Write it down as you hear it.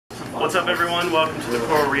What's up, everyone? Welcome to the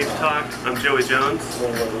Coral Reef Talk. I'm Joey Jones.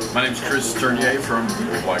 My name's Chris Turnier from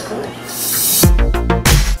Worldwide Coral.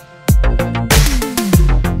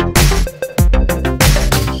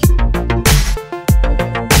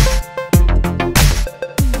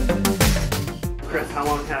 Chris, how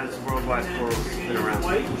long has Worldwide Coral been around?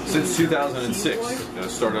 Since 2006.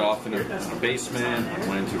 Started off in a basement,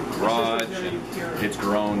 went into a garage, and it's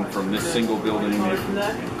grown from this single building,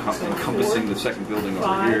 encompassing the second building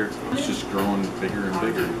over here. It's just growing bigger and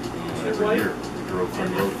bigger every year. The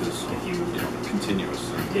growth is,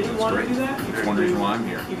 continuous. And it's great. It's one reason why I'm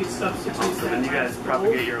here. And you guys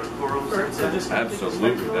propagate your own corals?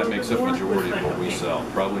 Absolutely. That makes up the majority of what we sell.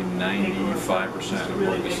 Probably 95% of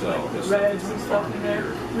what we sell is from farm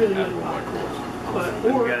here at Worldwide Corals. And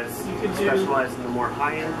you guys specialize in the more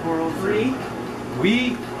high-end corals?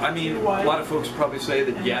 A lot of folks probably say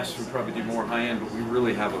that yes, we probably do more high-end, but we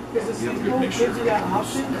really have a good mixture of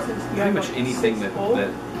pretty much anything that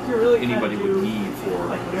anybody would need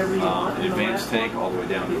for an advanced tank all the way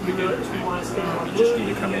down to a beginner tank. You just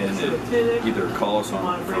need to come in and either call us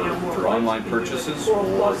for online purchases,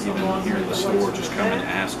 or even here in the store, just come and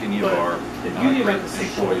ask any of our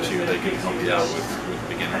employees here. They can help you out with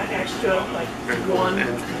beginner tanks as well. Very cool.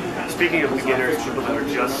 And speaking of beginners, people that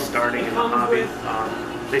are just starting in the hobby,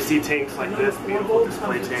 they see tanks like this, beautiful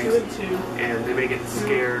display tanks, and they may get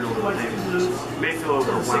scared or they may feel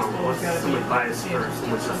overwhelmed. What's some advice for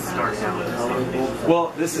someone just starting out?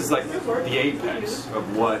 Well, this is like the apex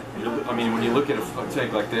of what, when you look at a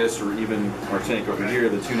tank like this, or even our tank over here,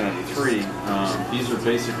 the 293, these are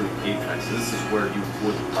basically apex. This is where you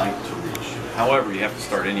would like to reach. However, you have to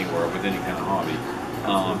start anywhere with any kind of hobby.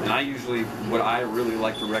 And what I really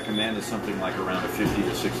like to recommend is something like around a 50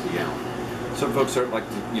 to 60 gallon. Some folks start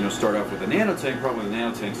off with a nano tank. The problem with the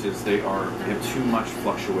nano tanks is they have too much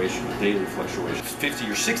fluctuation, daily fluctuation. 50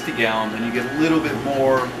 or 60 gallon, then you get a little bit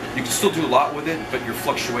more. You can still do a lot with it, but your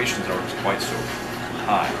fluctuations aren't quite so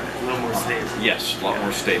high. A little more stable. Yes, a lot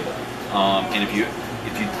more stable. And if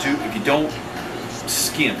you don't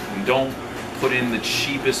skimp and don't put in the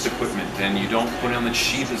cheapest equipment, then you don't put in the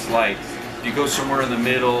cheapest light. If you go somewhere in the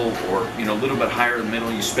middle, or a little bit higher in the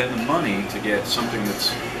middle, you spend the money to get something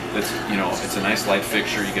that's it's a nice light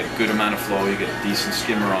fixture. You get a good amount of flow. You get a decent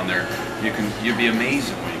skimmer on there. You'd be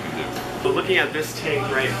amazed at what you can do. So looking at this tank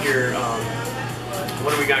right here,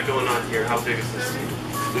 what do we got going on here? How big is this tank?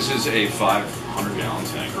 This is a 500-gallon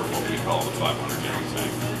tank, or what we call a 500-gallon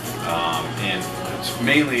tank, and it's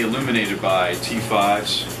mainly illuminated by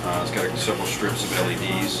T5s. It's got several strips of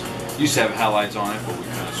LEDs. Used to have halides on it, but we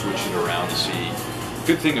kind of switched it around to see.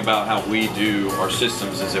 Good thing about how we do our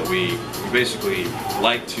systems is that we basically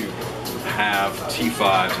like to have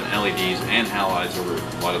T5s and LEDs and halides over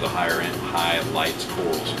a lot of the higher end, high lights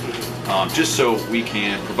corals, just so we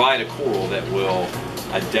can provide a coral that will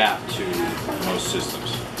adapt to most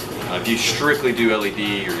systems. If you strictly do LED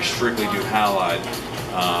or you strictly do halide,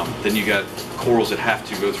 then you got corals that have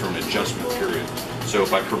to go through an adjustment period. So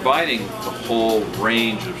by providing the whole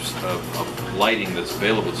range of lighting that's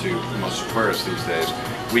available to most aquarists these days,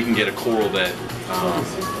 we can get a coral that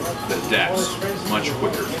adapts much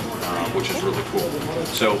quicker, which is really cool.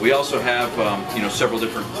 So we also have several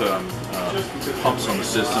different pumps on the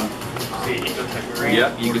system.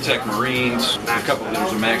 Yep, Ecotech Marines.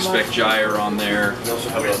 There's a Max Spec gyre on there. We also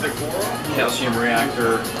have a calcium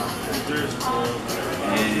reactor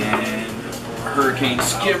and Hurricane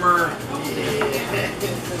skimmer.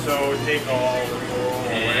 So take all.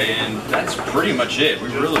 And that's pretty much it. We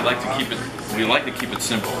really like to keep it. We like to keep it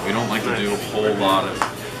simple. We don't like to do a whole lot of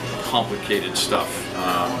complicated stuff.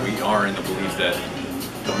 We are in the belief that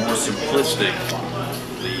the more simplistic,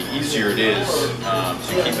 the easier it is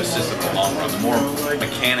to keep a system in the long run. The more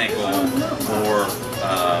mechanical, more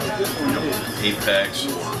Apex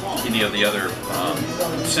or any of the other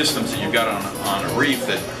systems that you've got on a reef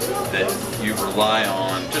that you rely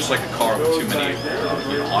on, just like a car with too many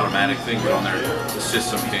automatic things on there, the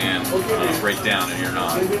system can break down and you're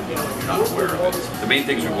not aware of it. The main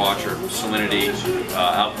things we watch are salinity,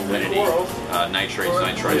 alkalinity, nitrates,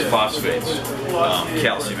 nitrites, phosphates,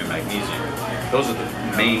 calcium, and magnesium. Those are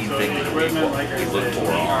the main things that we look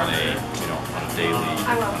for on a daily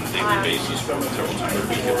basis, for several times a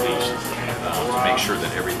week at least, to make sure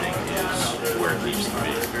that everything is where it needs to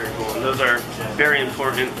be. Very cool. And those are very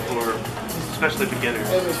important for especially beginners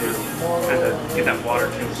to kind of get that water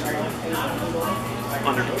chemistry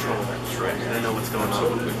under control. That's right. And they know what's going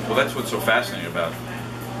on. Well, that's what's so fascinating about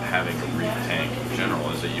having a reef tank in general,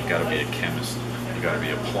 is that you've got to be a chemist, you got to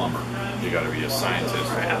be a plumber, you got to be a scientist,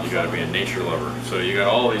 you got to be a nature lover. So you got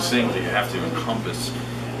all these things that you have to encompass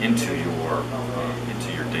into your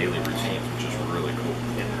daily routine.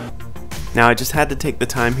 Now I just had to take the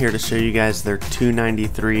time here to show you guys their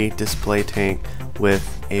 293 display tank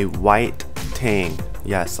with a white Tang.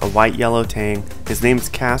 Yes, a white yellow Tang. His name's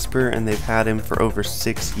Casper and they've had him for over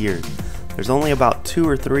 6 years. There's only about 2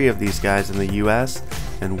 or 3 of these guys in the US,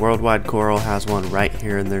 and Worldwide Coral has one right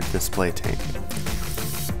here in their display tank.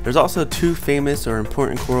 There's also 2 famous or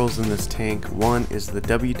important corals in this tank. One is the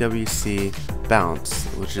WWC Bounce,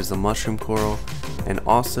 which is a mushroom coral, and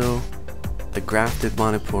also the grafted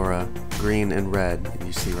Monopora, green and red,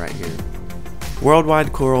 you see right here.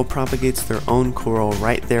 Worldwide Coral propagates their own coral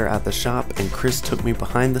right there at the shop, and Chris took me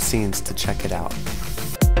behind the scenes to check it out.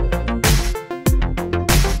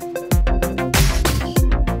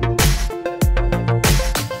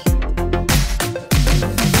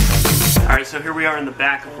 Alright, so here we are in the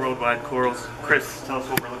back of Worldwide Corals. Chris, tell us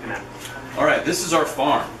what we're looking at. Alright, this is our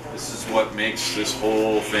farm. This is what makes this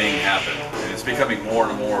whole thing happen. And it's becoming more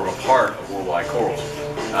and more of a part of Worldwide Corals.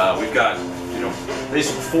 We've got,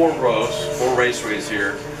 basically 4 rows, 4 raceways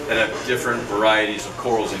here that have different varieties of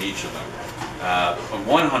corals in each of them. On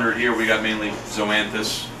 100 here we got mainly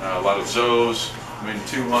zoanthus, a lot of zoes. In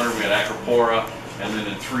 200 we got acropora, and then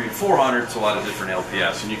in 300 and 400 it's a lot of different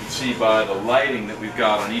LPS. And you can see by the lighting that we've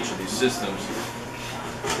got on each of these systems.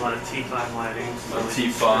 A lot of T5 lighting. A lot of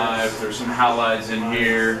T5, there's some halides in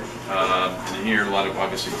here, and here a lot of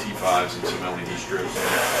obviously T5s and some LED strips.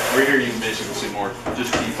 Right here you can basically see more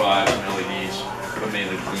just T5s and LEDs, but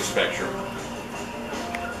mainly blue spectrum.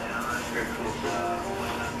 Very cool.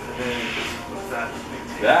 And what's that?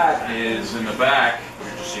 That is in the back,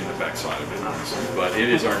 you're just seeing the back side of it, honestly, but it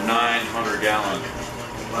is our 900 gallon,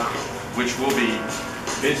 which will be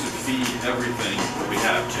basically feed everything that we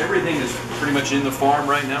have. Everything is pretty much in the farm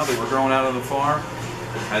right now that we're growing out of the farm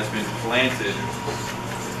has been planted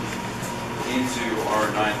into our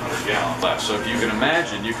 900 gallon left. So if you can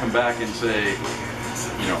imagine, you come back and say,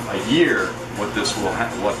 a year, what this will look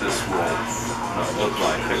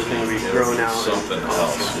like. It'll be grown out. Something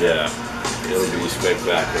else. Yeah, it'll be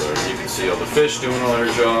spectacular. You can see all the fish doing all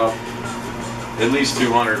their job. At least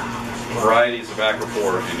 200 varieties of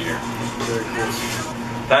acropora in here. Very cool.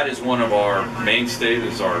 That is one of our mainstays,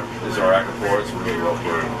 is our acropora. It's really what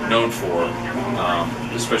we're known for,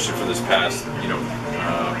 especially for this past,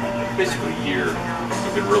 basically year.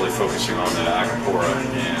 We've been really focusing on that acropora,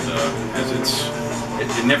 and as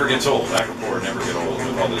it never gets old. Acropora never get old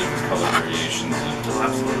with all the different color variations.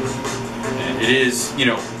 And it is,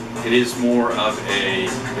 it is more of a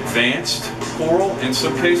advanced coral in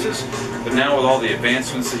some cases, but now with all the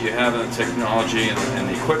advancements that you have in the technology and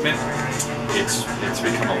the equipment, it's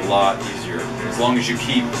become a lot easier. As long as you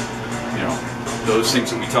keep, those things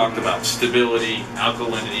that we talked about, stability,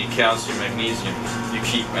 alkalinity, calcium, magnesium, you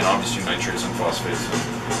keep, and obviously nitrates and phosphates,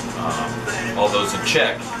 and, all those in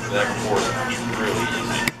check, the acropora is really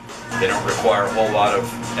easy. They don't require a whole lot of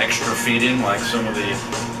extra feeding like some of the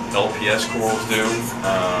LPS corals do,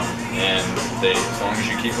 and as long as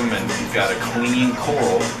you keep them and you've got a clean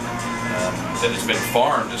coral that has been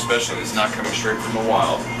farmed, especially, it's not coming straight from the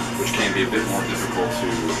wild, which can be a bit more difficult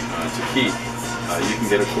to keep. You can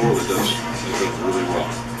get a coral that does really well.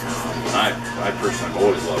 I personally have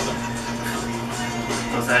always loved them.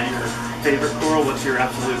 Was that your favorite coral? What's your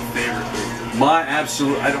absolute favorite? My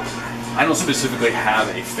absolute, I don't specifically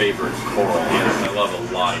have a favorite coral. I love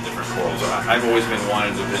a lot of different corals. I've always been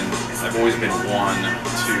one to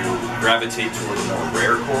gravitate toward the more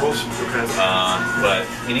rare corals. But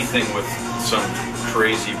anything with some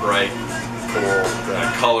crazy bright coral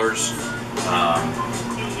colors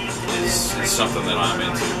is something that I'm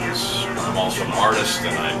into. I'm also an artist,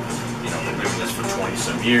 and I've been doing this for 20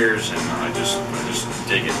 some years, and I just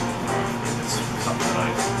dig it. It's something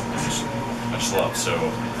that I just love. So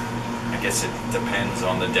I guess it depends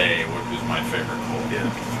on the day what was my favorite coral. Yeah,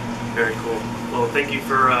 very cool. Well, thank you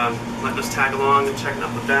for letting us tag along and checking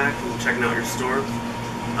out the back and checking out your store.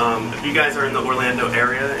 If you guys are in the Orlando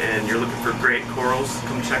area and you're looking for great corals,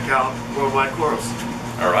 come check out Worldwide Corals.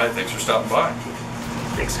 All right, thanks for stopping by.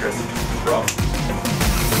 Thanks, Chris. No problem.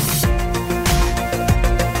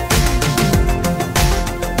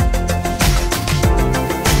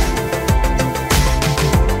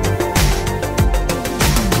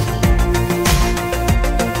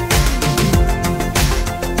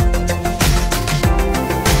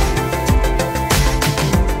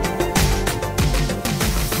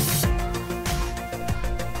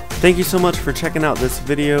 Thank you so much for checking out this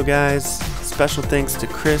video, guys. Special thanks to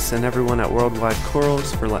Chris and everyone at Worldwide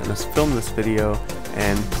Corals for letting us film this video.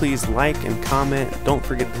 And please like and comment. Don't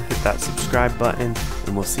forget to hit that subscribe button.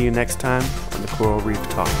 And we'll see you next time on the Coral Reef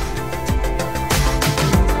Talk.